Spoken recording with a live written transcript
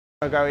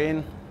I go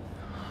in,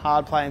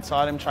 hard play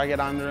inside him, try to get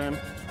under him.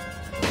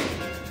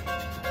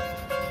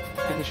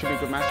 I think it should be a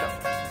good matchup.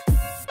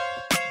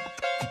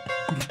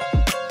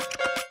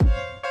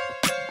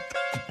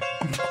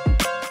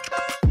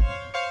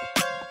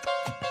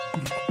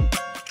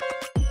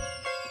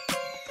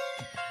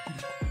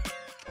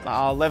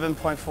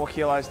 11.4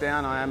 kilos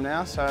down I am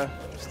now, so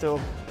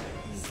still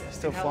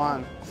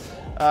flying.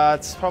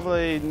 It's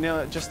probably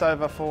just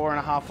over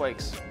 4.5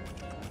 weeks.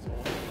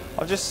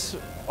 I've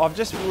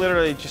just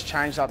literally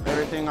changed up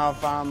everything.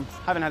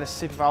 Haven't had a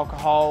sip of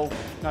alcohol,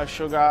 no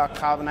sugar,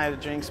 carbonated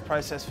drinks,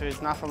 processed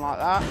foods, nothing like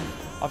that.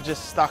 I've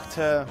just stuck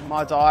to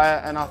my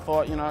diet, and I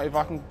thought, you know, if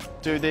I can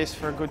do this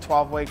for a good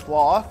 12-week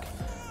block,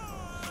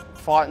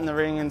 fight in the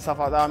ring and stuff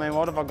like that, I mean,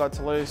 what have I got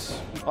to lose?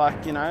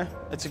 Like, you know,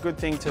 it's a good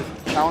thing to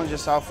challenge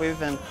yourself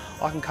with, and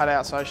I can cut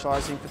out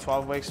socialising for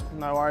 12 weeks,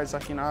 no worries.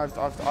 Like, you know,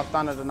 I've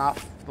done it enough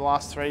for the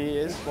last 3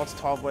 years. What's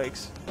 12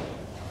 weeks?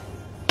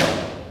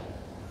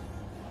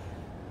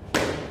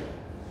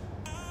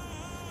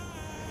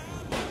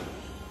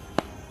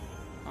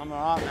 I'm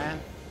alright, man.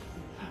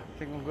 I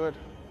think I'm good.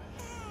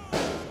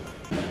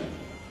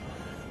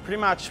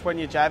 Pretty much when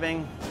you're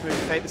jabbing, move your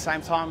feet at the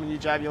same time. When you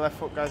jab, your left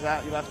foot goes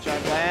out, your left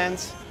jab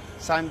lands.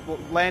 Same,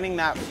 landing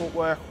that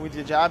footwork with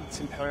your jab,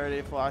 it's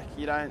imperative. Like,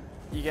 you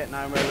get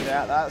nowhere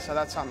without that. So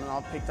that's something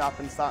I've picked up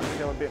and starting to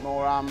feel a bit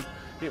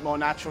more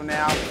natural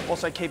now.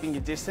 Also keeping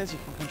your distance, you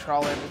can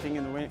control everything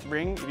in the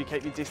ring if you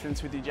keep your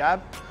distance with your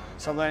jab.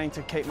 So I'm learning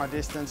to keep my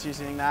distance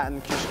using that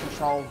and just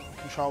control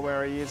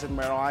where he is and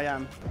where I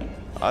am.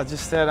 I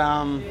just said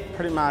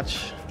pretty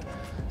much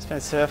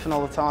spent surfing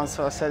all the time,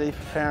 so I said he's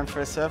preparing for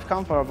a surf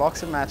comp or a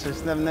boxing match. I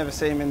just never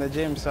see him in the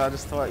gym, so I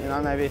just thought, you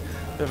know, maybe a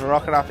bit of a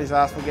rocket up his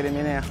ass will get him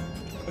in here.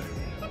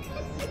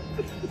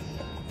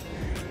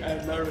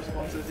 And no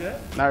responses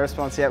yet? No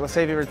response yet. We'll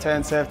see if he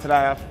returns surf today.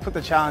 I've put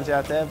the challenge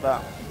out there,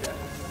 but...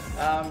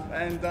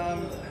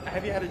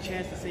 Have you had a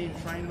chance to see him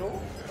train at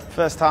all?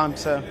 First time,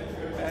 sir.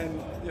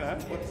 And, you know,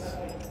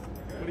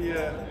 what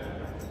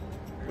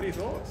are your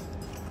thoughts?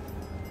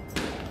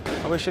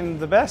 I wish him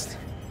the best.